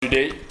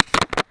today.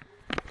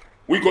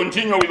 We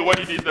continue with what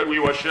it is that we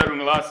were sharing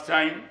last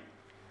time.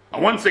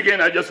 And once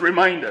again, I just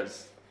remind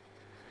us,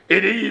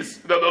 it is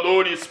that the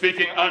Lord is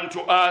speaking unto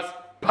us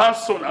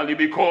personally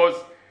because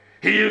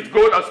He has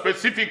got a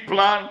specific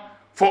plan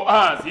for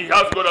us. He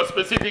has got a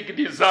specific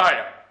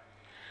desire.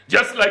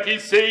 Just like He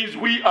says,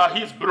 we are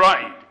His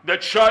bride. The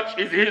church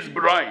is His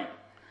bride.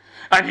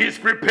 And He's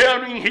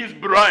preparing His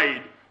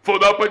bride for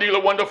that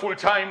particular wonderful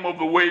time of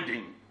the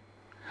wedding.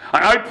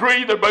 And I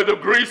pray that by the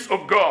grace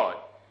of God,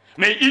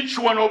 may each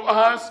one of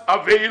us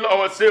avail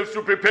ourselves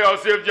to prepare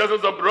ourselves just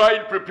as a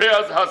bride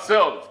prepares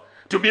herself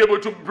to be able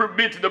to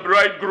meet the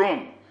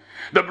bridegroom.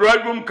 The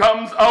bridegroom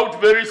comes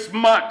out very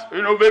smart,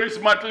 very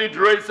smartly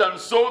dressed, and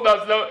so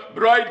does the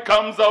bride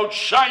comes out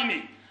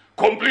shining,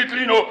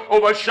 completely,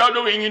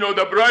 overshadowing,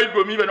 the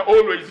bridegroom. Even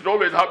always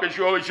happy.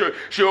 She overshines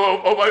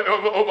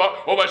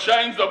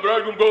the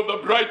bridegroom, goes the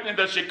brightness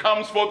that she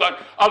comes forth, and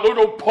a lot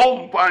of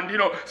pomp and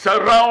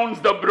surrounds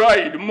the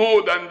bride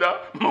more than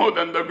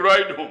the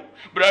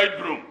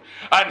bridegroom.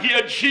 And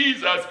here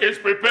Jesus is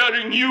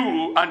preparing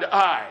you and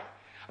I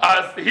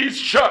as His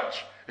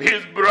church,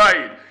 His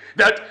bride,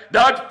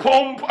 that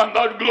pomp and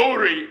that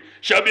glory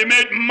shall be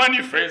made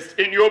manifest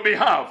in your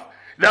behalf.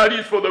 That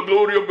is for the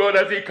glory of God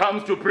as He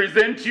comes to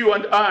present you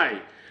and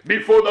I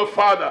before the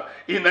Father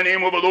in the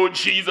name of the Lord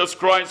Jesus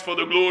Christ for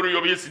the glory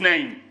of His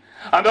name.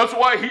 And that's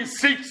why He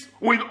seeks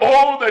with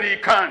all that He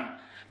can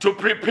to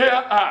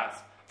prepare us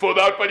for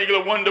that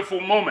particular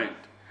wonderful moment.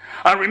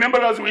 And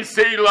remember, as we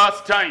said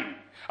last time,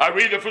 I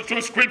read the first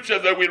two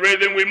scriptures that we read,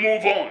 then we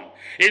move on.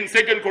 In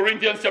 2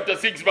 Corinthians chapter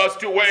 6 verse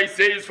 2, where it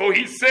says, "For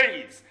He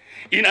says,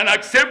 in an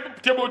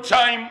acceptable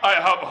time I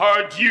have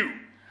heard you,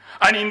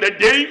 and in the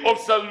day of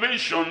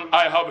salvation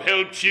I have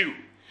helped you.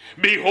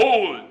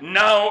 Behold,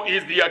 now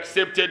is the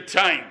accepted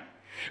time.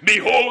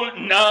 Behold,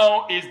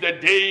 now is the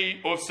day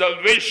of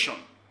salvation.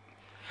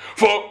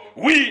 For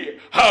we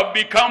have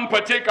become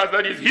partakers,"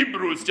 that is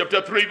Hebrews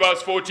chapter 3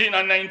 verse 14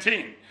 and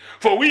 19.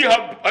 "For we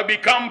have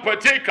become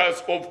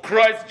partakers of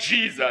Christ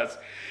Jesus,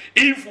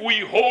 if we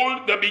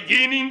hold the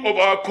beginning of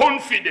our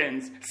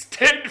confidence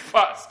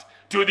steadfast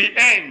to the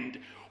end,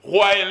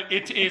 while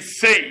it is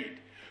said,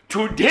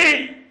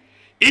 Today,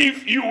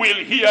 if you will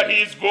hear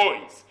His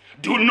voice,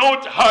 do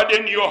not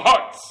harden your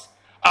hearts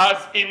as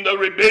in the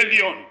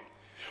rebellion.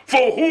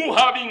 For who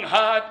having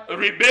heard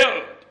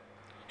rebelled?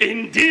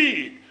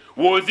 Indeed,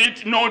 was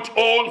it not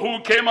all who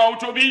came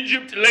out of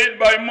Egypt led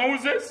by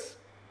Moses?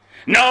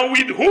 Now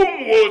with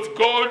whom was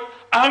God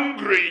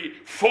angry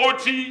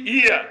 40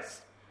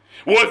 years?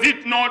 Was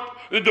it not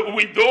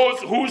with those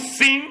who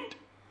sinned,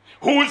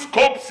 whose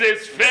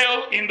corpses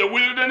fell in the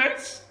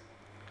wilderness?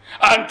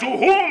 And to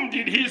whom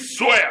did He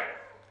swear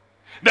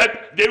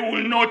that they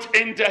will not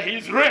enter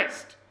His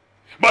rest,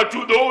 but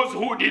to those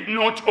who did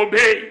not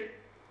obey?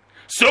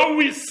 So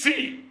we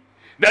see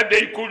that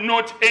they could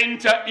not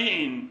enter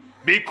in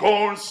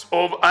because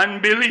of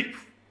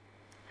unbelief."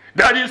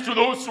 That is to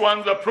those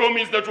ones the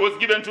promise that was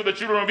given to the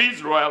children of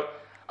Israel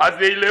as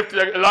they left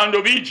the land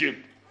of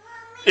Egypt.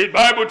 The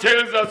Bible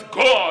tells us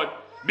God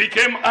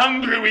became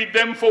angry with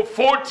them for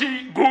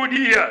 40 good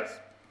years.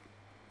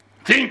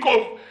 Think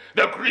of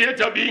the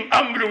Creator being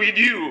angry with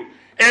you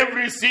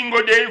every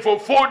single day for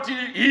 40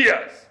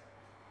 years.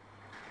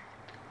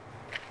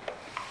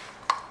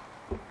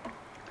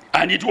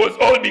 And it was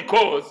all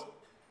because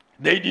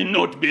they did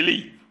not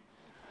believe.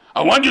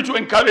 I want you to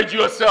encourage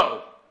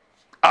yourself.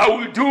 I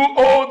will do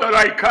all that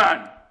I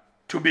can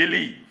to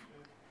believe.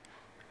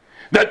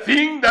 The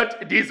thing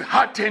that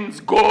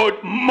disheartens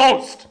God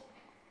most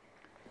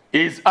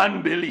is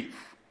unbelief.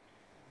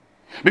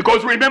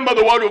 Because remember,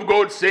 the Word of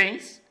God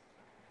says,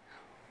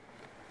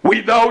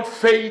 without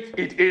faith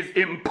it is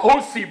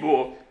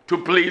impossible to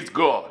please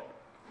God.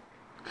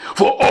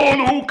 For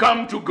all who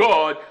come to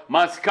God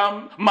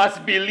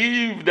must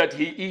believe that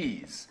He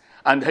is,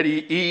 and that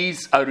He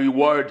is a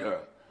rewarder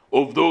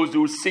of those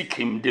who seek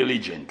Him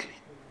diligently.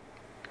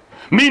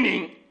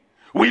 Meaning,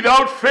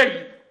 without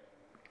faith,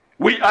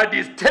 we are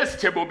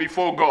detestable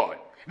before God.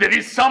 There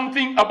is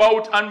something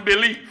about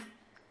unbelief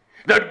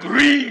that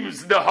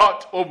grieves the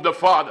heart of the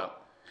Father.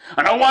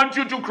 And I want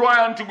you to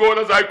cry unto God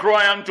as I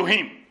cry unto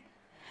Him.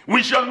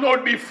 We shall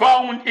not be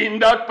found in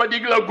that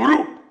particular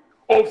group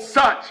of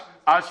such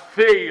as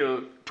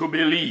fail to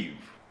believe.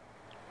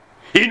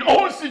 In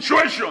all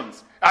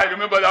situations, I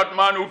remember that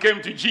man who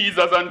came to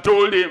Jesus and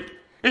told Him,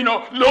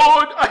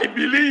 Lord, I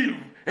believe,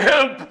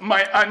 help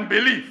my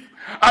unbelief.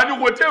 And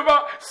whatever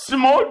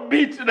small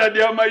bit that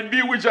there might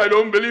be which I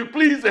don't believe,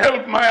 please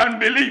help my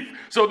unbelief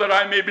so that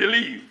I may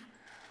believe.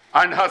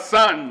 And her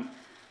son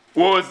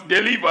was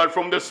delivered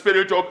from the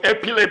spirit of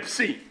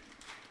epilepsy.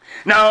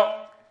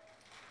 Now,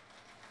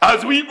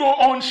 as we go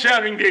on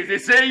sharing this,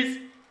 it says,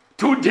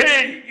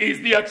 today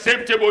is the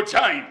acceptable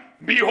time.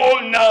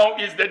 Behold, now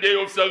is the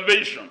day of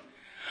salvation.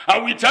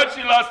 And we touched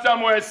it last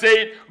time where I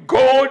said,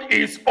 God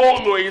is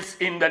always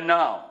in the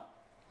now.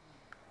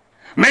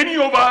 Many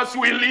of us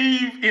will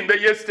live in the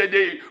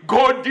yesterday.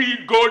 God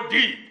did, God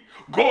did.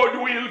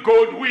 God will,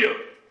 God will.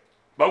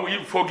 But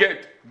we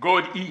forget,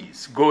 God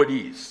is, God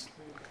is.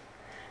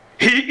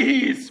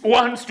 He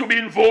wants to be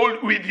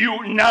involved with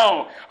you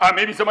now. And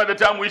maybe some other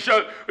time we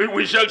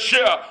shall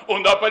share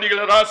on that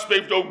particular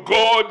aspect of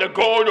God, the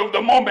God of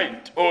the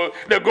moment, or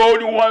the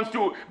God who wants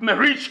to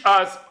reach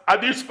us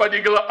at this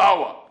particular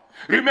hour.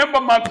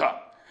 Remember Martha.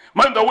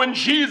 Martha, when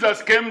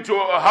Jesus came to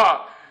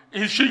her,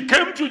 she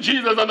came to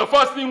Jesus, and the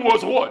first thing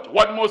was what?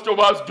 What most of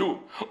us do.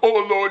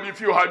 Oh Lord,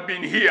 if you had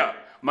been here,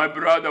 my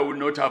brother would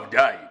not have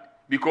died,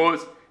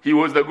 because he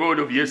was the God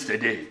of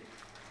yesterday.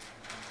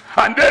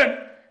 And then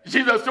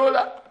Jesus told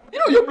her,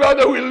 your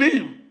brother will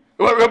live.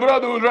 Your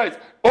brother will rise.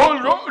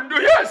 Oh,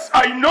 yes,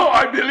 I know,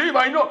 I believe,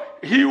 I know.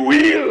 He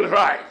will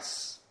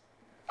rise.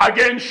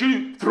 Again,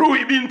 she threw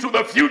him into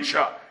the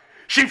future.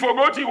 She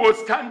forgot he was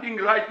standing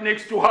right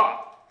next to her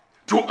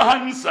to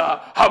answer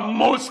her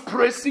most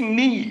pressing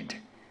need.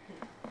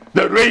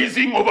 The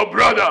raising of a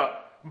brother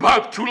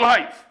back to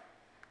life.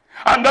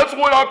 And that's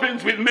what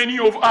happens with many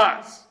of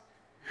us.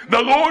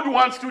 The Lord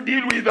wants to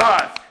deal with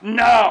us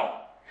now.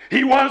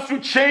 He wants to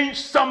change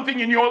something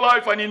in your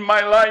life and in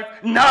my life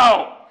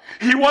now.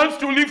 He wants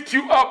to lift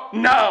you up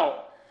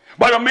now.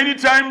 But many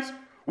times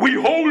we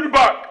hold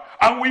back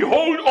and we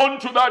hold on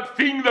to that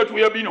thing that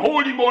we have been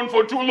holding on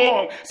for too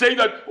long, saying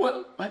that,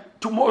 well,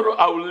 tomorrow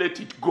I will let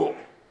it go.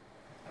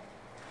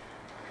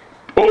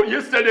 Or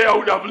yesterday I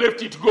would have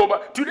left it go,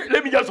 but today,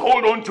 let me just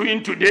hold on to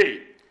him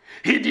today.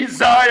 He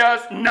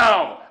desires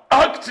now.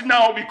 Act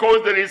now,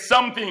 because there is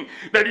something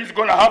that is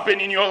going to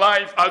happen in your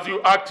life as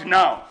you act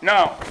now.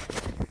 Now,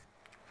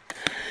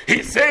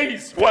 he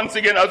says, once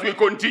again as we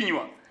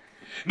continue,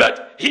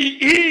 that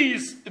he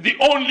is the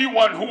only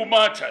one who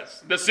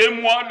matters. The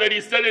same one that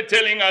he started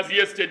telling us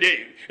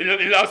yesterday,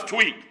 last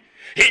week.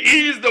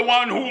 He is the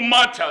one who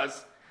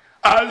matters.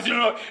 As you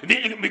know,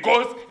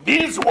 because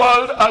this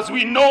world as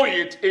we know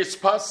it is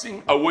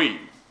passing away.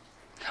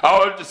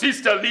 Our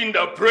sister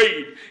Linda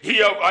prayed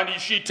here and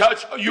she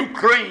touched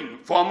Ukraine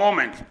for a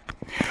moment.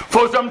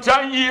 For some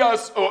time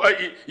years,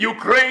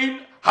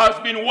 Ukraine has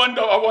been a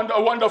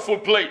wonderful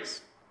place.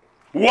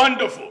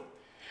 Wonderful.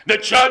 The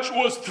church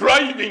was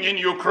thriving in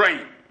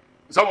Ukraine.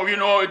 Some of you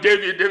know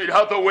David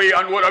Hathaway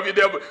and what have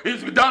you.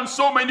 He's done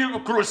so many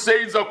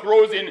crusades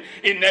across in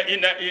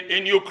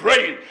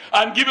Ukraine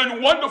and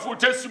given wonderful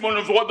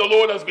testimonies of what the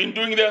Lord has been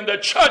doing there, and the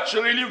church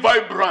really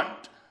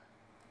vibrant.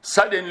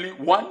 Suddenly,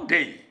 one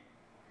day,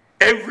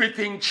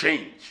 everything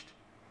changed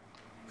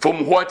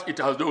from what it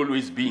has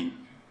always been.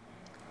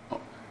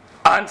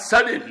 And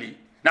suddenly,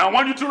 now I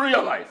want you to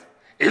realize,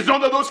 it's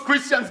not that those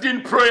Christians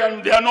didn't pray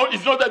and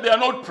it's not that they are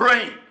not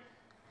praying.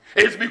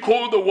 It's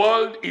because the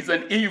world is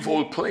an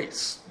evil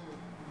place.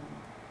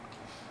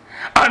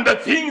 And the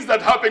things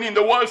that happen in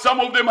the world, some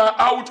of them are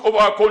out of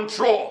our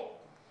control.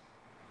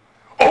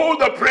 All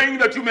the praying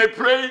that you may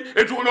pray,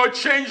 it will not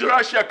change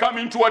Russia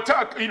coming to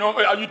attack,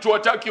 to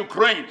attack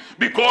Ukraine.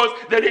 Because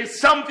there is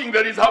something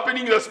that is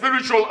happening in the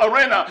spiritual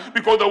arena.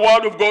 Because the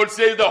word of God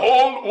says the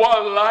whole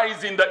world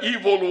lies in the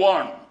evil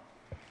one.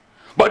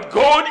 But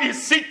God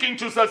is seeking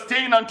to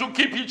sustain and to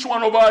keep each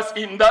one of us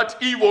in that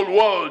evil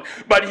world.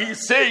 But he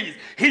says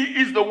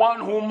he is the one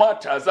who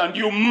matters, and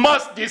you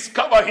must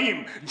discover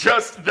him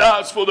just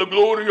thus for the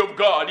glory of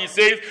God. He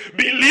says,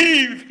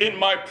 believe in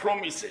my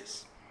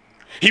promises.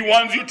 He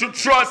wants you to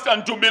trust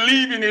and to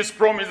believe in his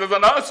promises,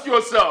 and ask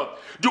yourself,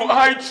 do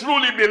I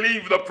truly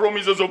believe the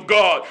promises of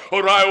God,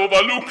 or I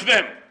overlook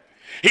them?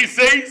 He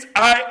says,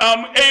 I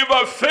am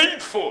ever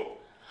faithful,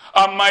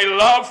 and my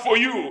love for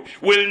you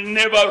will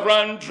never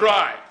run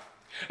dry.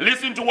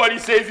 Listen to what he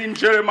says in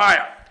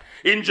Jeremiah.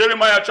 In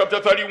Jeremiah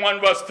chapter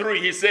 31 verse 3,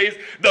 he says,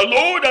 the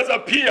Lord has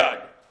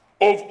appeared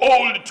of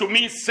old to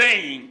me,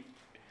 saying,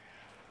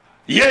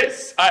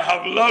 yes, I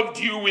have loved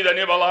you with an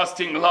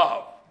everlasting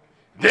love.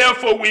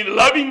 Therefore with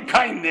loving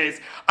kindness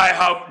I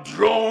have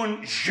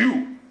drawn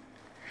you.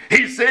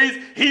 He says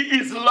he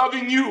is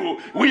loving you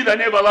with an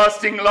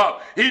everlasting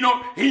love. He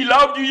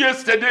loved you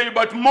yesterday,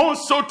 but more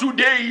so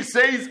today, he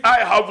says, I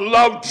have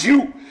loved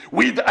you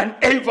with an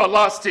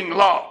everlasting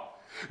love.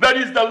 That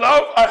is the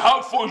love I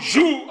have for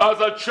you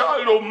as a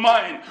child of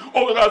mine,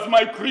 or as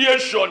my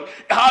creation,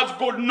 has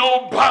got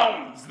no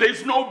bounds.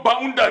 There's no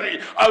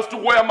boundary as to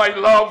where my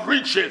love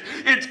reaches.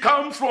 It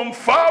comes from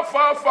far,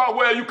 far, far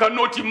where you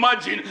cannot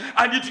imagine.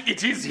 And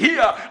it is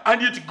here,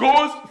 and it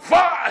goes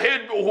far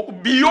ahead,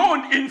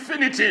 beyond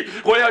infinity,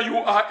 where you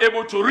are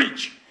able to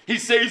reach. He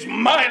says,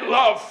 my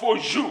love for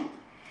you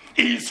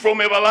is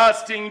from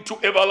everlasting to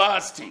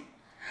everlasting.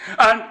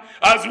 And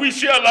as we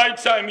share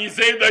lifetime, he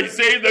says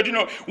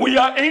that we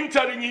are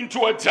entering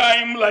into a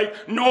time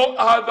like no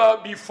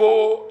other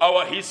before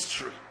our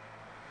history.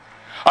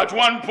 At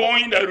one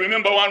point, I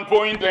remember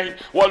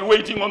while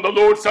waiting on the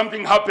Lord,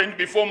 something happened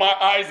before my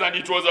eyes, and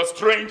it was a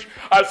strange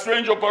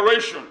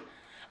operation.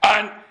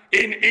 And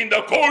in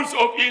the course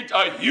of it,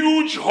 a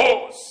huge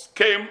horse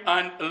came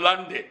and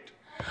landed.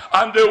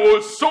 And there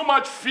was so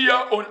much fear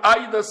on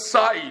either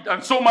side,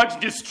 and so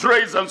much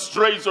distress and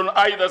stress on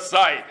either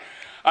side.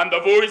 And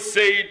the voice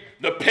said,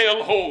 the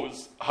pale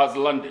horse has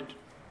landed.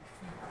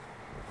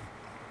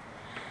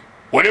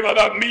 Whatever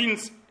that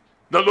means,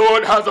 the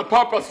Lord has a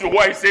purpose to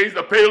why he says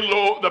the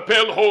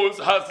pale horse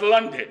has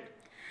landed.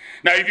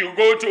 Now, if you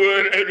go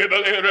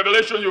to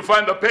Revelation, you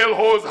find the pale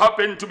horse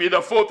happened to be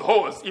the fourth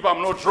horse, if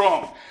I'm not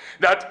wrong.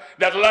 That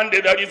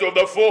landed, that is of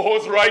the 4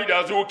 horse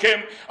riders who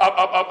came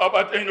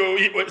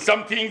up,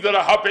 some things that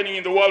are happening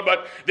in the world.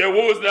 But there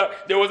was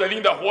I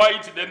think the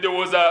white, then there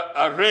was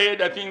a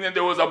red, I think, then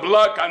there was a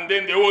black, and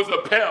then there was a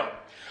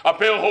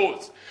pale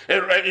horse.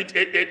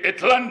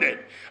 It landed.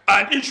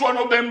 And each one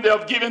of them, they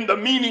have given the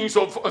meanings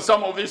of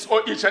some of this,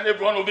 or each and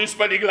every one of these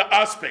particular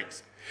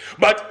aspects.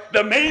 But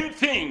the main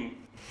thing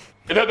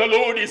that the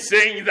Lord is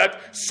saying is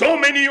that so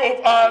many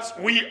of us,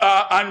 we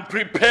are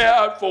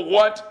unprepared for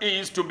what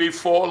is to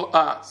befall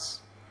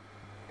us.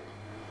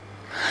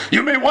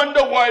 You may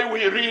wonder why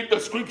we read the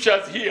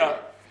scriptures here.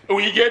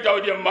 We get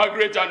out here,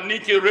 Margaret and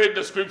Nikki read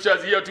the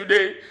scriptures here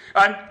today.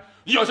 And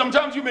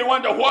sometimes you may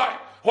wonder why.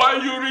 Why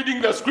are you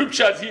reading the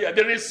scriptures here?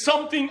 There is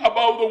something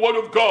about the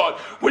word of God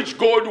which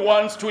God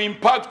wants to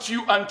impact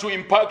you and to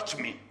impact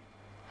me.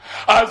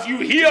 As you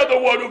hear the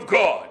word of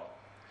God,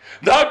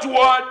 that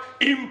word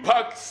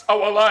impacts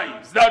our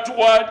lives. That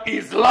word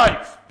is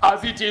life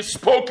as it is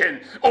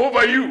spoken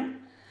over you.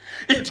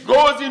 It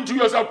goes into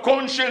your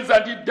subconscious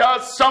and it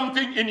does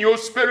something in your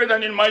spirit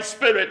and in my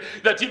spirit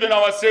that even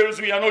ourselves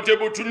we are not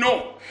able to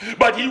know.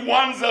 But he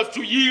wants us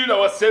to yield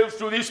ourselves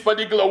to this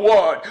particular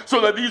word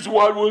so that this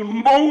word will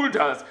mold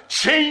us,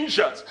 change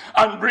us,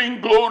 and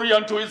bring glory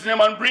unto his name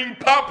and bring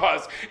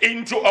purpose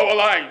into our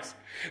lives.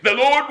 The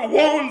Lord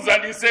warns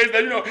and he says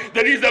that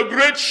there is a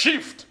great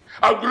shift,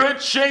 a great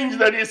change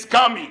that is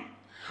coming.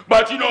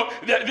 But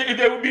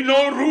there will be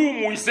no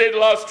room, we said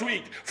last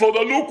week, for the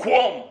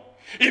lukewarm.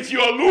 If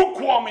you are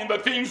lukewarm in the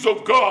things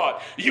of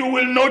God, you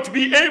will not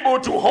be able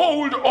to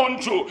hold on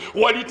to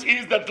what it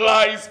is that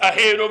lies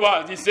ahead of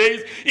us. He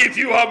says, if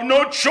you have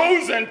not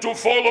chosen to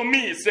follow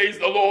me, says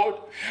the Lord,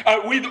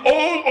 with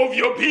all of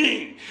your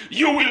being,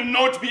 you will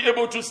not be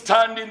able to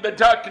stand in the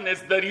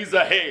darkness that is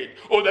ahead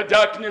or the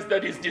darkness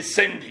that is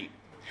descending.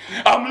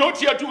 I'm not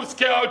here to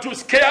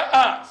scare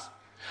us.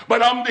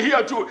 But I'm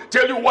here to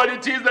tell you what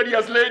it is that he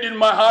has laid in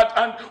my heart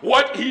and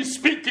what he's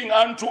speaking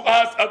unto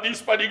us at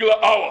this particular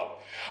hour.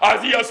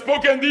 As he has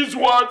spoken these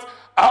words,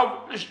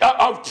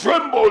 I've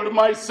trembled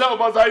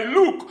myself as I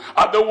look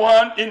at the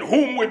one in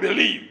whom we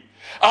believe.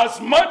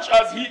 As much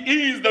as he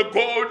is the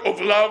God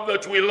of love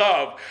that we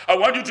love, I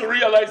want you to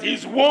realize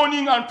he's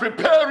warning and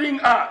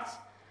preparing us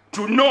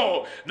to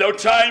know the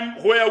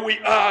time where we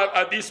are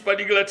at this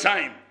particular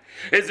time.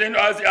 As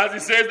he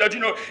says that,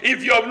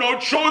 if you have not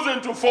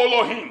chosen to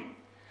follow him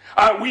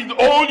with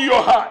all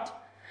your heart,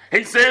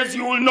 he says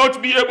you will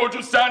not be able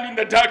to stand in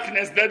the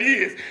darkness that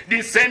is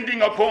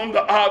descending upon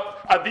the earth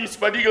at this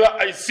particular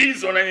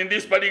season and in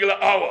this particular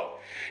hour.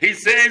 He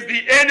says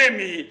the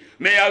enemy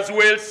may as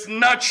well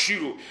snatch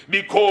you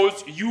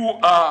because you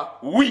are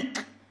weak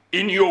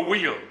in your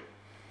will.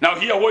 Now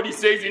hear what he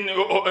says in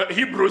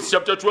Hebrews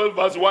chapter 12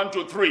 verse 1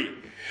 to 3.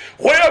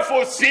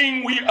 Wherefore,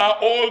 seeing we are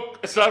all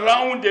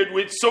surrounded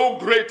with so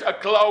great a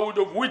cloud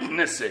of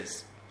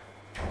witnesses,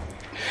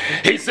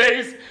 he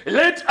says,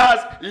 let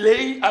us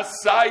lay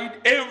aside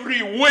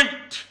every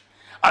weight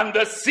and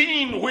the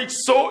sin which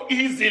so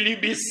easily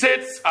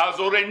besets us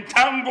or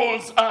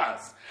entangles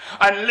us,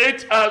 and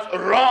let us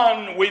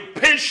run with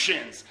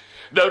patience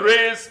the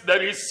race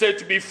that is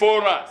set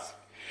before us,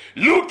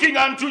 looking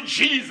unto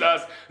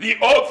Jesus, the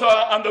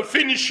author and the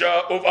finisher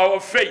of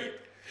our faith,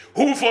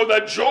 who for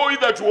the joy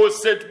that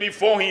was set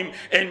before him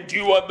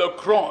endured the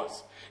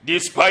cross,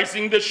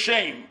 despising the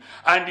shame,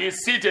 and is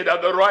seated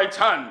at the right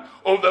hand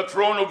of the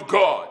throne of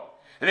God.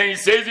 And then he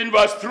says in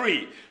verse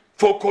 3,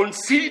 for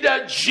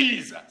consider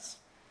Jesus,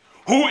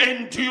 who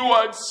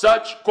endured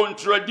such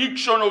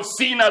contradiction of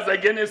sinners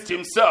against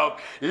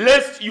himself,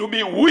 lest you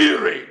be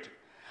wearied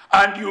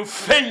and you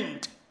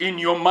faint in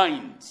your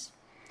minds.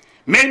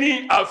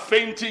 Many are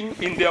fainting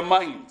in their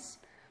minds,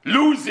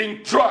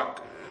 losing track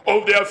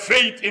of their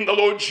faith in the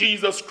Lord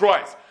Jesus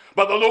Christ.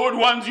 But the Lord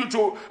wants you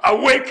to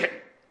awaken,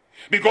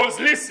 because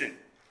listen,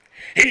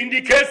 he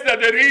indicates that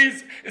there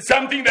is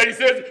something that he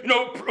says,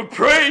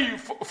 pray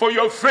for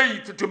your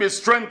faith to be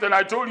strengthened.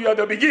 I told you at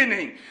the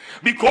beginning,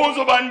 because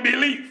of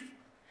unbelief,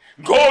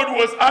 God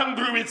was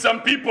angry with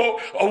some people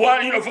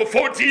for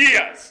 40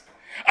 years.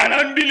 And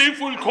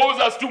unbelief will cause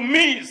us to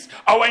miss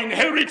our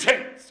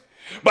inheritance.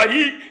 But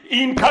he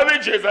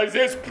encourages us, he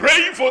says,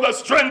 pray for the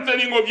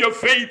strengthening of your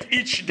faith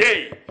each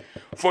day,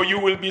 for you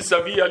will be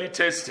severely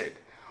tested.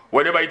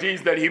 Whatever it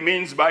is that he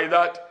means by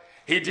that,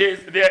 it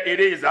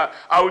is.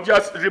 I'll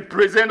just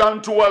represent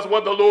unto us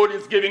what the Lord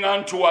is giving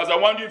unto us. I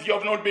wonder if you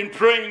have not been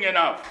praying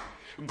enough.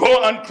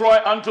 Go and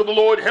cry unto the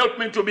Lord. Help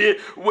me to be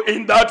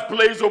in that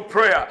place of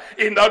prayer,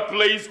 in that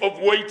place of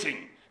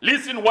waiting.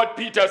 Listen what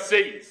Peter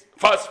says.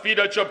 1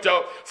 Peter chapter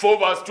 4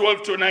 verse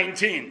 12 to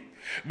 19.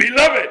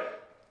 Beloved,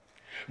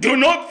 do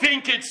not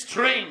think it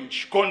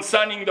strange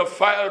concerning the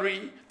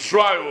fiery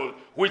trial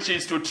which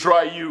is to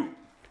try you,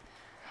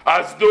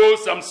 as though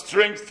some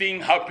strange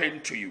thing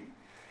happened to you.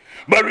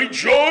 But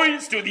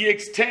rejoice to the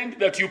extent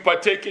that you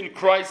partake in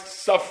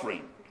Christ's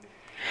suffering,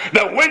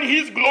 that when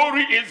his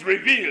glory is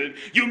revealed,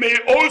 you may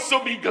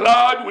also be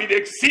glad with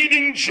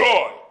exceeding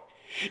joy.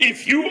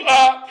 If you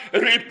are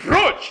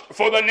reproached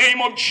for the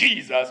name of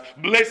Jesus,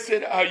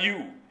 blessed are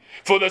you,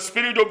 for the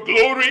Spirit of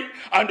glory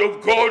and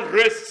of God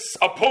rests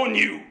upon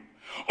you.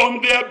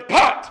 On their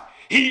part,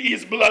 he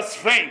is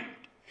blasphemed,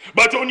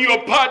 but on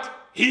your part,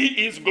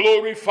 he is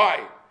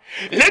glorified.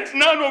 Let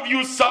none of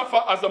you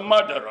suffer as a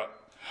murderer,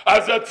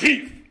 as a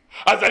thief,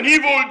 as an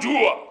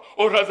evildoer,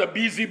 or as a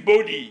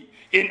busybody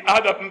in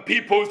other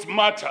people's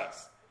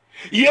matters.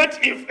 Yet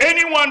if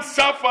anyone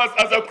suffers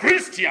as a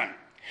Christian,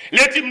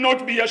 let him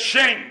not be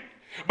ashamed,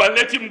 but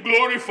let him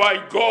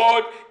glorify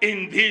God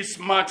in this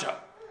matter.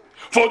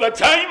 For the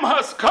time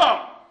has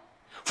come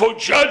for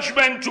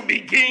judgment to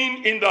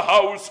begin in the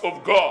house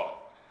of God.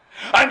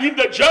 And if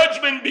the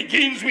judgment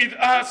begins with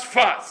us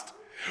first,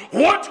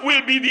 what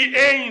will be the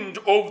end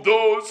of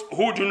those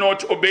who do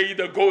not obey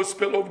the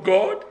gospel of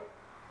God?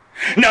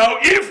 Now,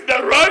 if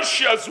the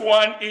righteous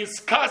one is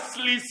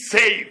scarcely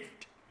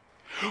saved,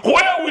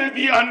 where will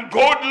the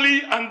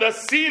ungodly and the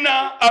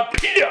sinner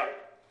appear?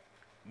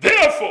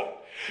 Therefore,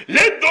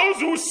 let those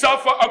who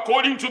suffer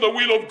according to the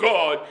will of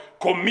God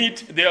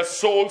commit their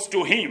souls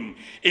to him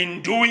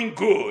in doing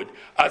good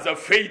as a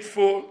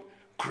faithful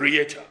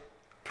creator.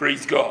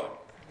 Praise God.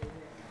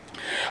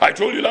 I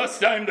told you last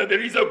time that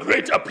there is a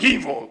great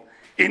upheaval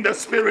in the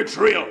spirit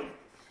realm,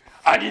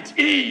 and it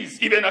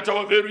is even at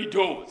our very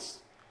doors.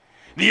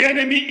 The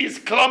enemy is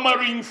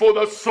clamoring for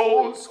the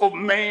souls of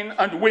men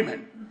and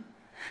women.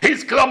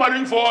 He's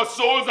clamoring for our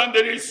souls, and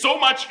there is so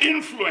much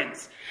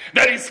influence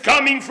that is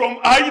coming from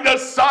either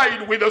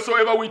side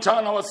whithersoever we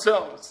turn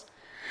ourselves.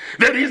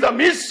 There is a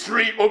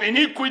mystery of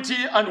iniquity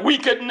and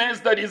wickedness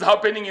that is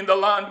happening in the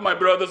land, my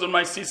brothers and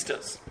my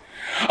sisters.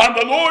 And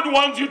the Lord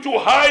wants you to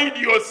hide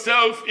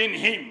yourself in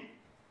him.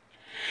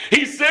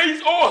 He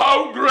says, oh,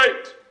 how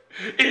great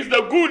is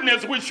the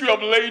goodness which you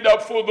have laid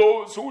up for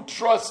those who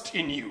trust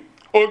in you,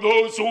 or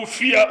those who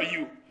fear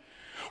you,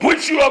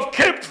 which you have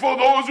kept for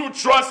those who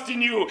trust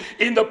in you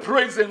in the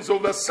presence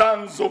of the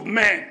sons of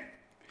men.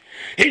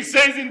 He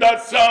says in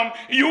that psalm,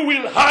 you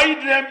will hide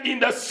them in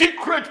the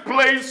secret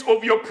place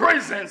of your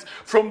presence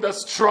from the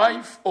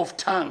strife of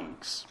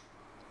tongues.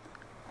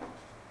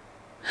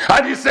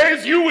 And he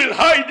says you will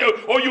hide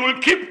them, or you will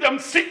keep them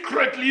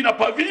secretly in a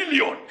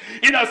pavilion,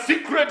 in a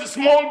secret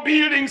small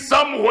building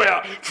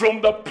somewhere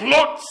from the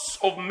plots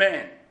of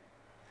men.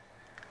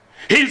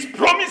 He's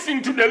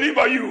promising to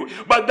deliver you,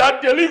 but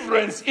that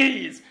deliverance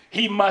is,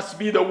 he must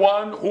be the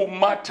one who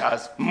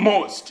matters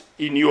most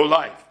in your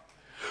life.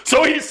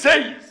 So he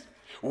says,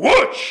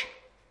 watch,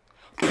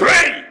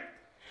 pray,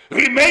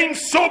 remain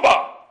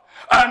sober,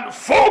 and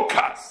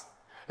focus.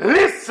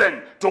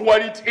 Listen to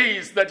what it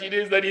is that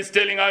he's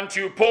telling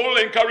unto you. Paul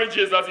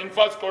encourages us in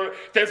 1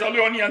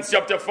 Thessalonians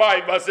chapter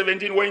 5, verse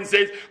 17, when he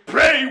says,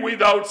 pray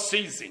without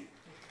ceasing.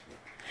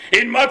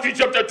 In Matthew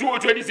chapter 2,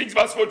 26,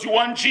 verse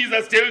 41,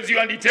 Jesus tells you,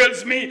 and he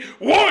tells me,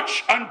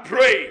 watch and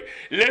pray,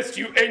 lest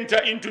you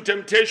enter into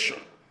temptation.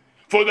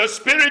 For the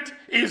spirit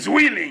is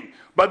willing,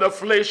 but the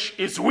flesh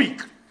is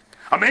weak.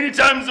 And many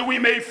times we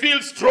may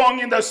feel strong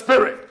in the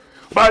spirit,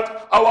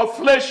 but our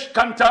flesh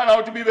can turn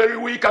out to be very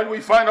weak, and we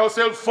find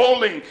ourselves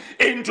falling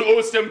into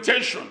those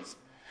temptations.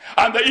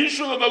 And the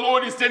issue that the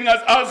Lord is telling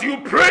us, as you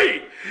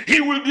pray,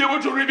 he will be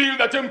able to reveal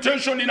the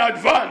temptation in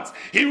advance.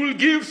 He will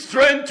give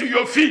strength to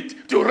your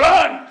feet to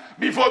run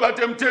before the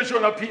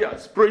temptation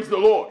appears. Praise the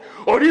Lord.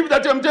 Or if the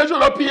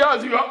temptation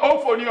appears, you are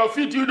off on your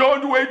feet. You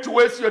don't wait to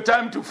waste your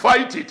time to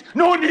fight it.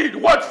 No need.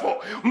 What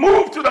for?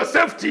 Move to the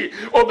safety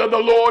of that the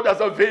Lord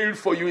has availed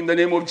for you in the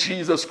name of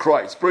Jesus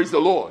Christ. Praise the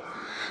Lord.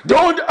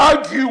 Don't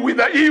argue with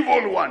the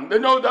evil one. You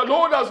know, the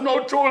Lord has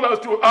not told us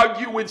to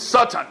argue with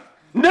Satan.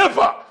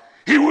 Never.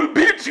 He will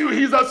beat you.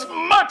 He's a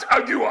smart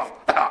arguer.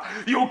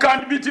 You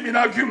can't beat him in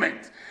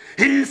argument.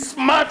 He is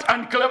smart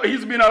and clever.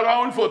 He's been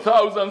around for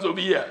thousands of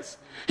years.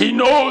 He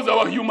knows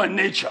our human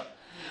nature.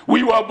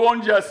 We were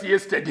born just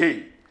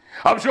yesterday.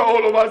 I'm sure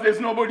all of us, there's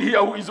nobody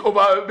here who is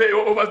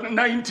over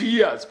 90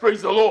 years.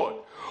 Praise the Lord.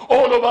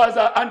 All of us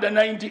are under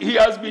 90. He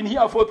has been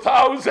here for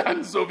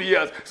thousands of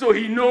years. So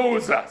he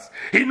knows us.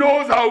 He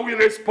knows how we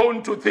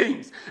respond to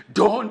things.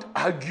 Don't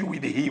argue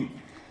with him.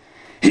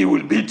 He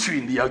will beat you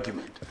in the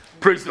argument.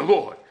 Praise the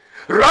Lord.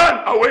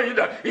 Run away.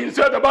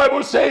 Instead, the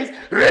Bible says,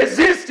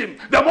 resist him.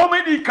 The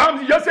moment he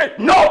comes, you just say,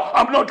 no,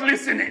 I'm not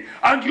listening.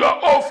 And you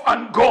are off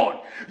and gone.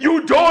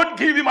 You don't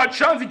give him a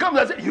chance. He comes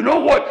and says, you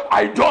know what?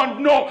 I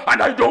don't know,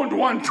 and I don't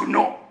want to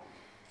know.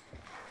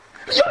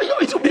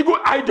 It will be good.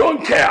 I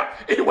don't care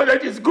whether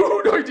it is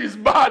good or it is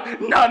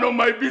bad. None of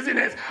my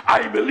business.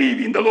 I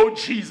believe in the Lord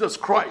Jesus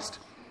Christ.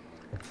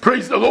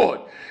 Praise the Lord.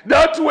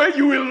 That way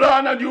you will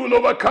run and you will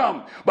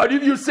overcome. But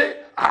if you say,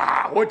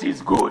 what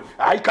is good?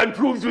 I can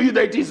prove to you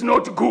that it is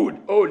not good.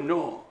 Oh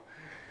no.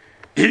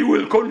 He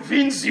will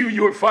convince you.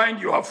 You will find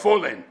you have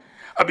fallen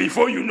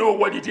before you know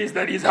what it is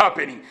that is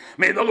happening.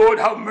 May the Lord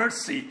have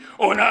mercy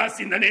on us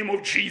in the name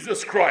of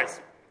Jesus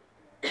Christ.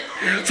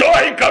 So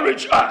I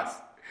encourage us.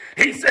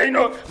 He said,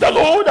 the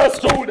Lord has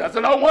told us,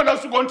 and I want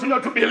us to continue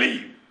to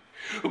believe,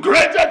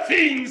 Greater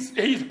things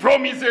he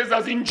promises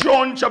us in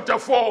John chapter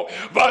 4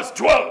 verse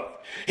 12.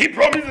 He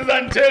promises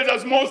and tells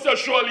us, most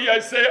assuredly I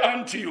say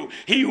unto you,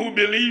 he who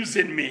believes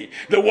in me,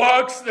 the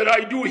works that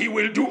I do he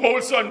will do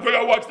also, and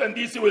greater works than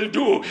this he will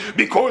do,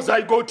 because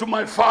I go to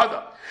my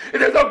Father.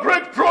 It is a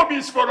great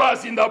promise for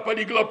us in that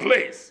particular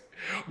place.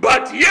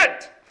 But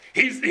yet,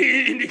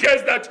 he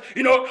indicates that,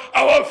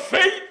 our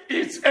faith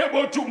is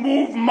able to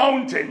move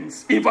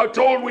mountains, if at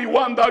all we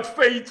want that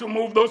faith to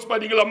move those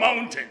particular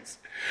mountains.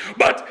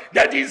 But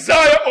the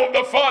desire of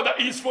the Father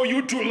is for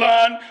you to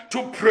learn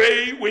to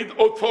pray with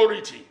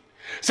authority.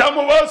 Some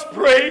of us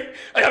pray,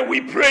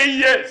 we pray,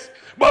 yes,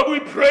 but we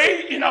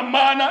pray in a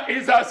manner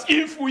is as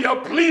if we are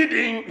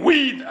pleading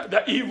with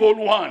the evil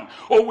one,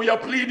 or we are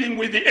pleading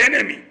with the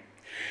enemy.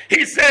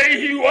 He says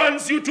he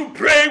wants you to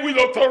pray with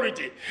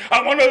authority.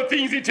 And one of the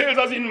things he tells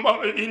us in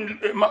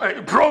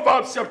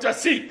Proverbs chapter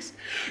 6,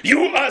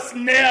 you are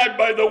snared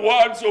by the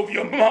words of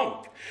your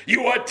mouth.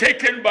 You are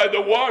taken by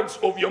the words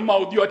of your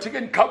mouth. You are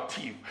taken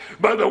captive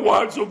by the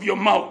words of your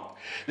mouth.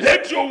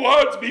 Let your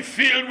words be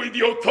filled with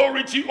the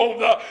authority of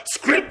the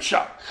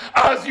scripture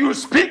as you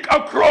speak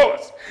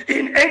across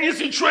in any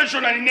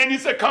situation and in any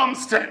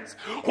circumstance.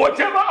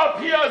 Whatever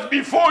appears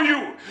before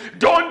you,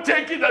 don't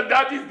take it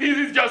that this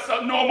is just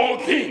a normal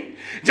thing.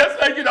 Just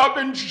like it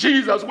happened to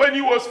Jesus when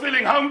he was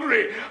feeling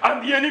hungry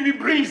and the enemy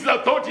brings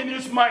the thought in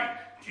his mind,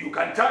 you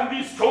can turn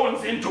these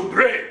stones into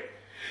bread.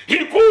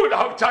 He could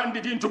have turned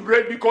it into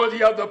bread because he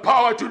had the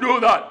power to do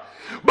that.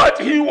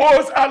 But he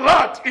was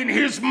alert in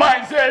his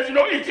mind, says,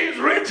 it is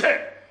written.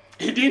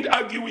 He didn't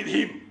argue with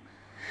him.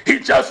 He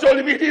just told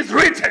him it is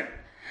written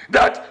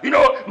that,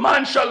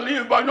 man shall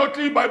live not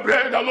live by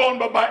bread alone,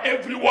 but by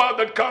every word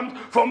that comes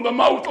from the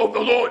mouth of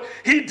the Lord.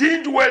 He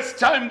didn't waste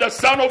time, the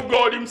Son of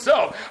God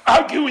himself,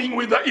 arguing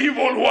with the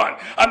evil one.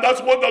 And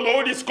that's what the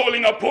Lord is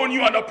calling upon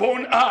you and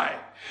upon I.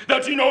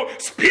 That,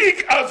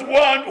 speak as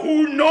one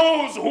who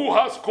knows who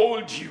has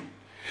called you.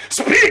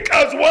 Speak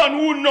as one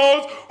who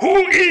knows who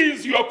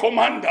is your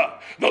commander,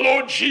 the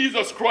Lord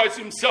Jesus Christ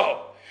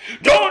himself.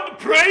 Don't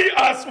pray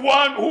as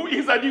one who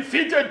is a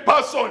defeated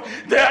person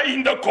there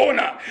in the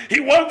corner. He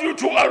wants you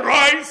to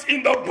arise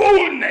in the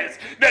boldness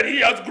that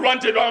he has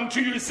granted unto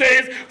you. He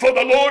says, for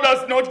the Lord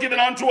has not given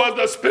unto us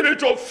the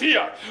spirit of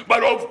fear,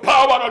 but of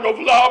power and of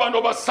love and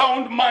of a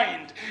sound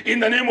mind, in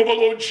the name of the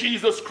Lord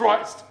Jesus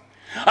Christ.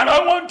 And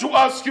I want to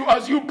ask you,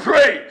 as you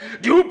pray,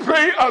 do you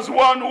pray as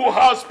one who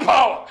has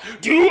power?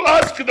 Do you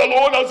ask the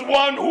Lord as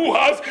one who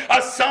has a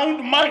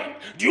sound mind?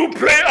 Do you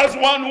pray as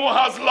one who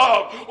has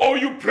love? Or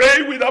you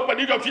pray with a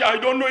particular fear, I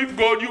don't know if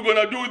God, you're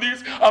going to do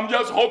this. I'm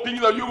just hoping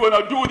that you're going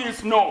to do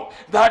this. No,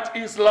 that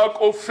is lack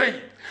of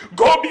faith.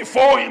 Go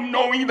before him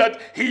knowing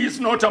that he is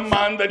not a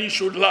man that he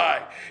should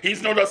lie.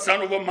 He's not a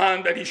son of a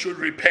man that he should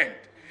repent.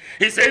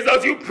 He says,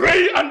 as you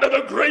pray under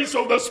the grace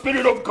of the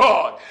Spirit of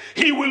God,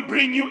 he will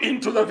bring you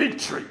into the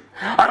victory.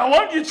 And I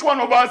want each one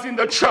of us in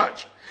the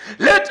church,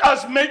 let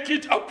us make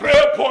it a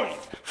prayer point.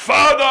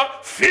 Father,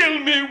 fill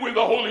me with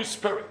the Holy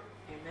Spirit.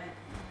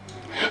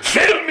 Amen.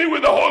 Fill me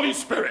with the Holy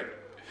Spirit.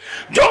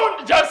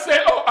 Don't just say,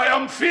 oh, I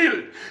am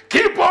filled.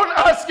 Keep on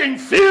asking,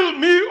 fill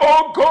me,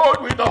 oh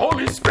God, with the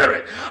Holy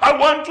Spirit. I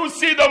want to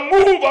see the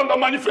move and the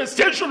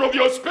manifestation of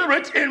your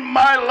Spirit in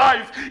my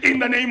life in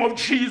the name of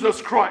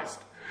Jesus Christ.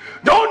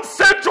 Don't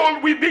settle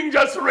with being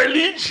just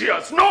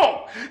religious.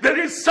 No, there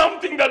is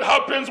something that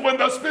happens when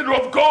the Spirit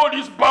of God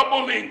is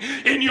bubbling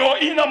in your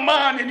inner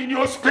man and in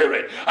your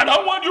spirit. And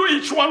I want you,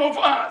 each one of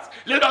us,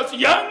 let us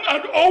young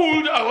and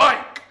old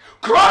alike,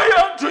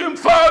 cry unto him,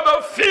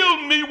 Father,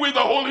 fill me with the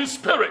Holy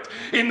Spirit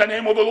in the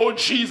name of the Lord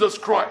Jesus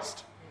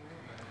Christ.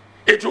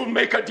 It will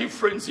make a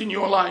difference in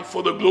your life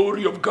for the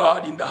glory of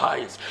God in the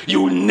highest.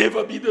 You will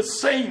never be the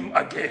same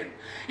again.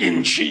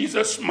 In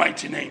Jesus'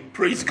 mighty name.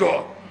 Praise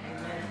God.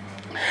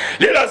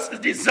 Let us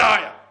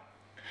desire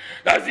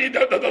that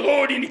the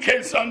Lord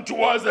indicates unto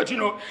us that,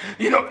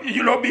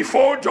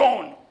 before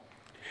dawn,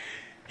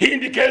 he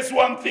indicates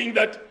one thing,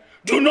 that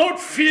do not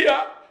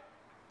fear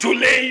to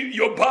lay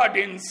your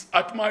burdens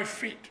at my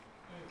feet.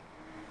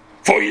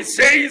 For he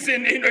says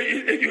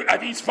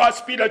at his 1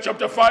 Peter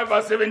chapter 5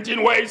 verse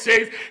 17, where he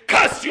says,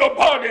 cast your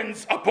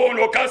burdens upon,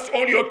 or cast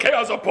all your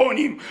cares upon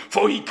him,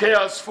 for he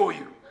cares for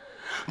you.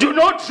 Do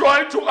not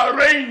try to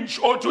arrange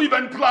or to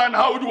even plan,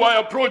 how do I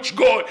approach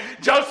God?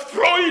 Just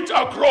throw it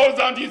across,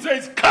 and he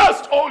says,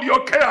 cast all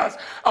your cares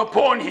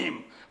upon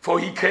him, for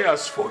he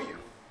cares for you.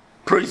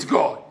 Praise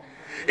God.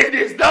 It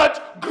is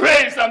that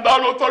grace and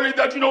that authority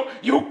that,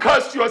 you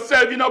cast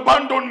yourself in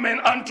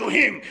abandonment unto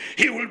him.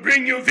 He will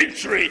bring you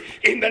victory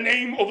in the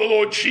name of the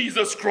Lord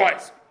Jesus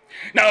Christ.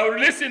 Now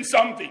listen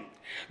something.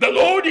 The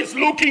Lord is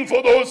looking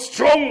for those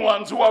strong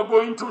ones who are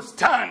going to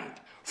stand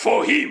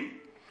for him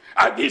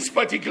at this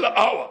particular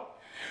hour.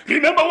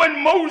 Remember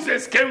when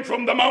Moses came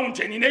from the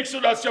mountain in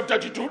Exodus chapter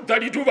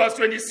 32 verse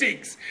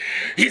 26.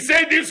 He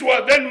said this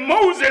word, then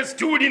Moses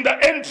stood in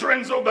the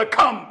entrance of the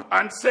camp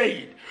and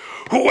said,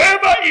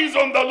 whoever is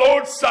on the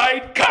Lord's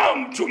side,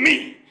 come to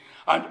me.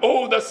 And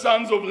all the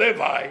sons of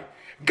Levi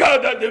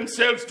gathered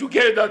themselves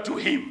together to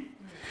him.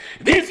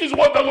 This is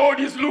what the Lord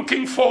is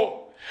looking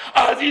for.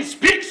 as he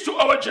speaks to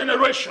our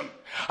generation,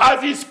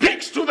 as he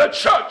speaks to the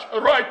church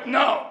right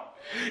now,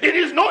 it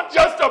is not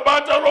just a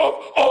matter of,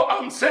 oh,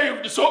 I'm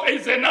saved, so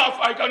it's enough,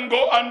 I can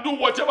go and do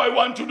whatever I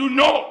want to do.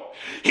 No.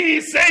 He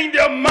is saying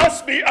there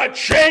must be a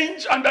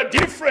change and a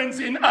difference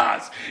in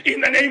us. In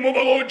the name of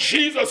the Lord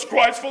Jesus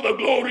Christ, for the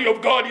glory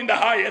of God in the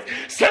highest.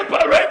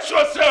 Separate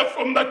yourself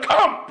from the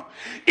camp.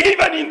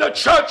 Even in the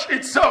church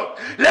itself,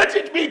 let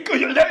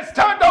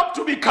stand up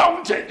to be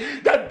counted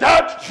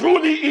that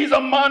truly is a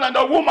man and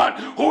a woman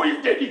who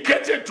is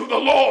dedicated to the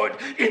Lord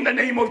in the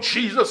name of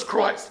Jesus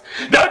Christ.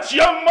 That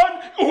young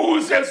man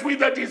oozes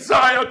with a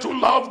desire to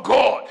love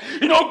God.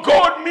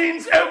 God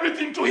means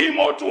everything to him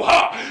or to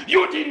her.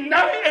 You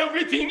deny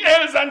everything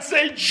else and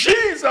say,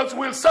 Jesus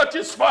will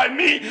satisfy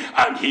me,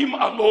 and him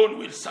alone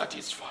will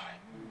satisfy.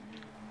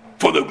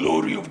 For the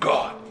glory of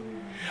God.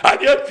 Are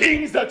there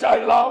things that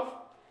I love?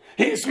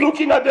 He's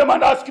looking at them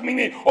and asking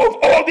me, of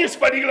all these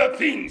particular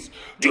things,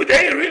 do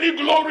they really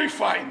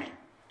glorify me?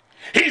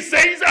 He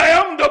says, I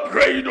am the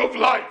bread of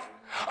life.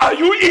 Are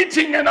you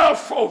eating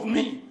enough of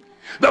me?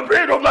 The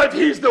bread of life,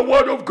 he is the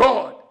word of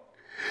God.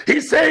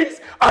 He says,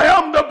 I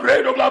am the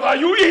bread of life. Are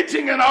you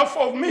eating enough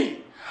of me?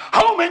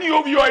 How many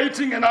of you are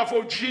eating enough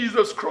of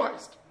Jesus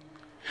Christ?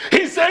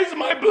 He says,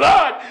 my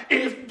blood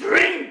is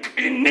drink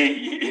in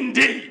me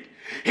indeed.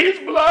 His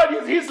blood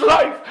is his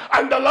life,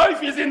 and the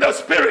life is in the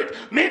Spirit,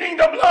 meaning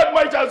the blood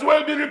might as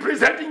well be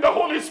representing the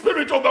Holy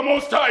Spirit of the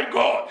Most High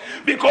God,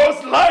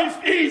 because life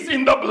is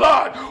in the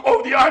blood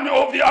of the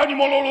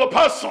animal or the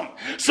person.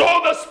 So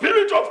the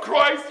Spirit of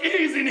Christ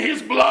is in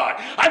his blood,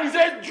 and he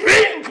says,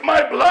 drink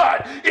my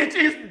blood. It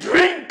is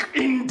drink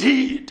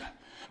indeed.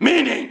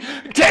 Meaning,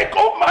 take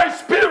of my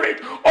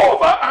spirit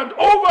over and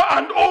over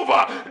and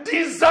over.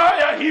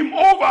 Desire him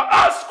over.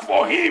 Ask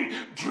for him.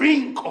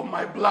 Drink of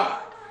my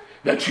blood,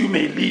 that you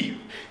may live.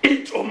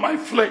 Eat of my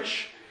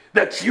flesh,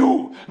 that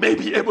you may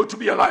be able to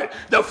be alive.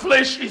 The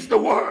flesh is the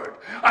word.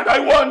 And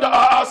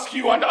I ask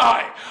you and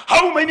I,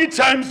 how many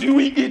times do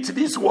we eat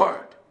this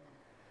word?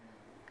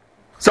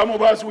 Some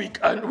of us, we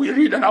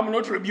read, and I'm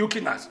not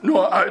rebuking us.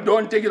 No, I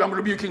don't take it I'm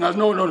rebuking us.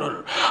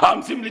 No.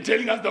 I'm simply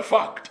telling us the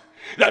fact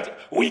that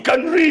we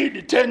can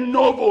read 10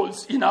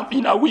 novels in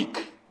a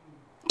week.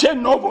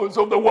 10 novels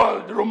of the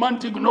world,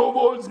 romantic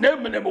novels,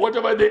 name them,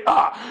 whatever they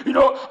are,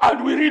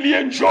 and we really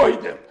enjoy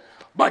them.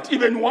 But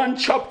even one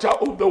chapter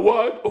of the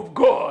Word of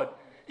God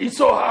is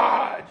so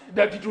hard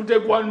that it will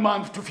take 1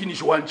 month to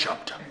finish one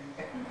chapter.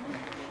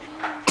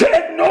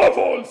 10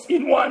 novels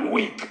in 1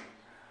 week.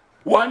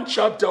 One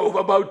chapter of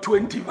about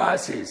 20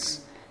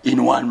 verses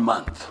in 1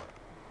 month.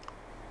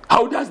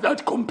 How does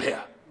that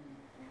compare?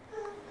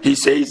 He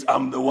says,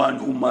 I'm the one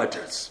who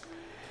matters.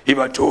 If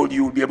I told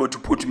you you'll be able to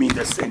put me in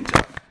the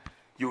center,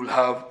 you'll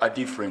have a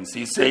difference.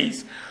 He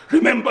says,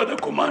 remember the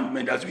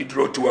commandment as we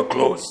draw to a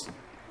close.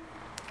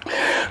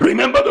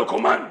 Remember the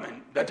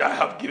commandment that I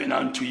have given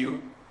unto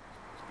you.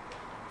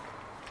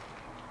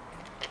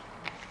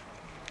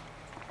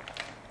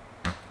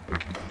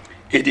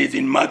 It is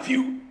in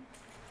Matthew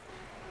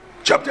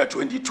chapter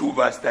 22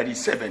 verse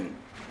 37.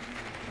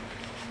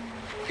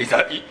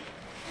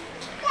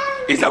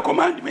 It's a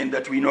commandment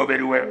that we know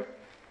very well,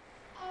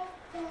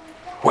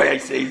 where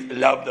it says,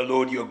 love the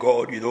Lord your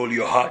God with all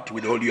your heart,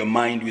 with all your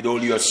mind, with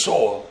all your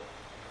soul,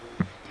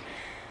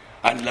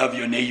 and love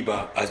your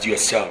neighbor as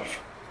yourself.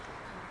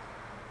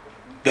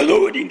 The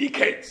Lord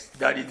indicates,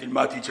 that is in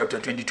Matthew chapter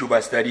 22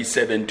 verse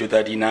 37 to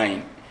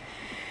 39.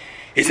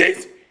 He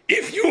says,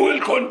 if you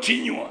will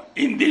continue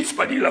in this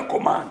particular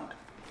command,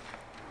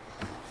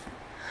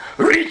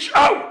 reach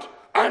out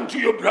unto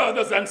your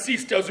brothers and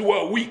sisters who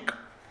are weak.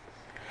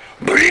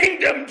 Bring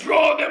them,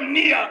 draw them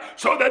near,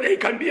 so that they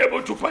can be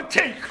able to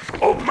partake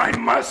of my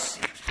mercy.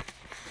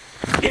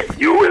 If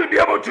you will be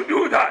able to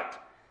do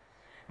that,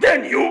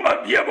 then you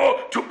will be able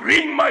to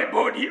bring my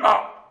body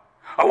up.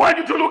 I want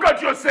you to look at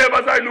yourself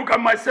as I look at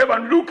myself,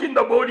 and look in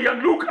the body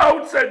and look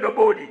outside the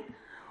body.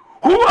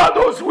 Who are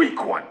those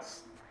weak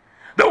ones?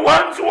 The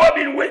ones who have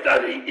been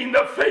withering in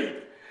the faith.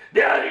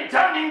 They are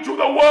returning to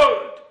the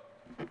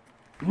world.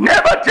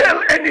 Never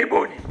tell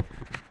anybody.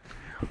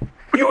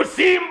 You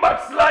see him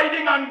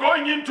backsliding and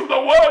going into the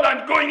world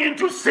and going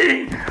into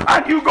sin,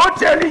 and you go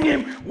telling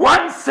him,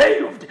 once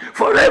saved,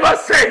 forever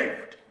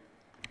saved.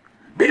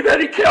 Be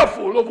very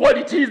careful of what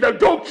it is, the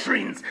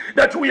doctrines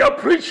that we are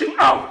preaching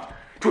out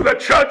to the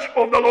church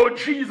of the Lord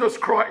Jesus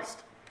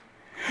Christ.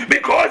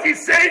 Because he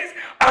says,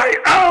 I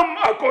am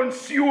a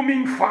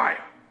consuming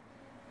fire.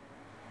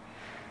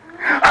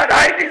 And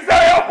I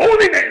desire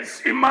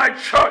holiness in my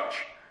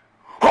church,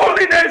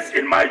 holiness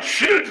in my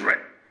children,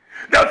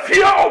 the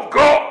fear of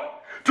God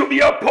to be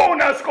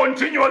upon us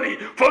continually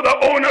for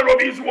the honor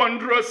of his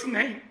wondrous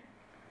name.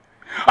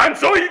 And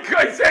so he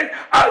said,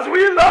 as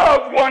we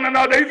love one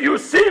another, if you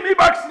see me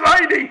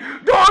backsliding,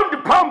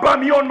 don't pamper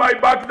me on my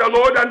back. The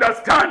Lord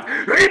understands.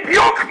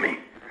 Rebuke me.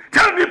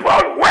 Tell me,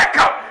 Paul, wake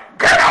up.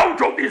 Get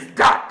out of this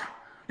dirt.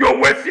 You're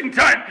wasting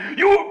time.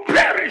 You will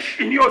perish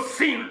in your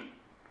sin.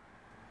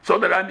 So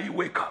that I may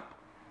wake up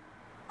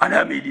and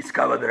I may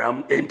discover that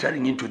I'm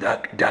entering into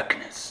that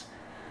darkness.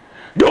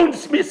 Don't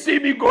see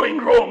me going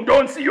wrong.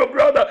 Don't see your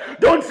brother.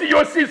 Don't see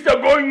your sister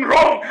going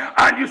wrong.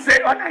 And you say,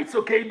 oh, no, it's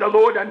okay. The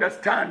Lord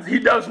understands. He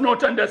does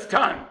not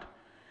understand.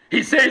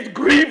 He says,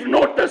 grieve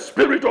not the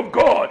Spirit of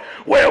God,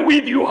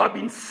 wherewith you have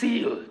been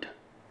sealed.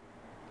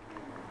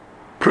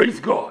 Praise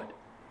God.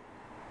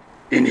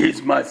 In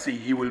his mercy,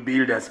 he will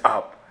build us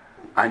up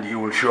and he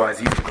will show us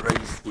his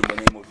grace in the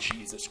name of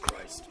Jesus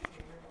Christ.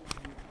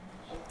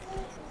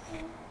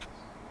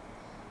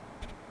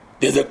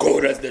 There's a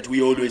chorus that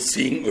we always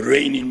sing,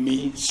 reign in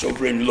me,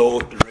 sovereign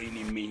Lord, reign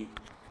in me.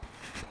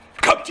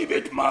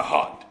 Captivate my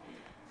heart.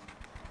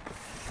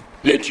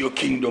 Let your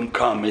kingdom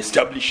come,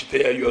 establish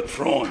there your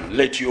throne.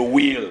 Let your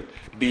will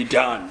be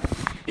done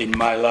in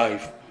my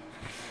life.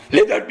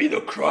 Let that be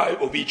the cry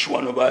of each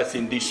one of us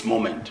in this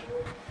moment.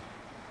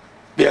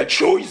 There are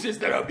choices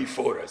that are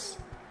before us.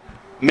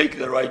 Make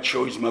the right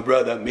choice, my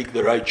brother. Make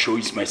the right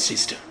choice, my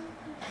sister.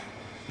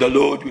 The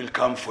Lord will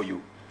come for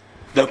you.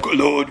 The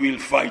Lord will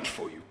fight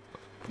for you.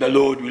 The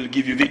Lord will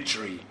give you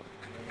victory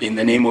in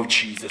the name of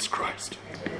Jesus Christ.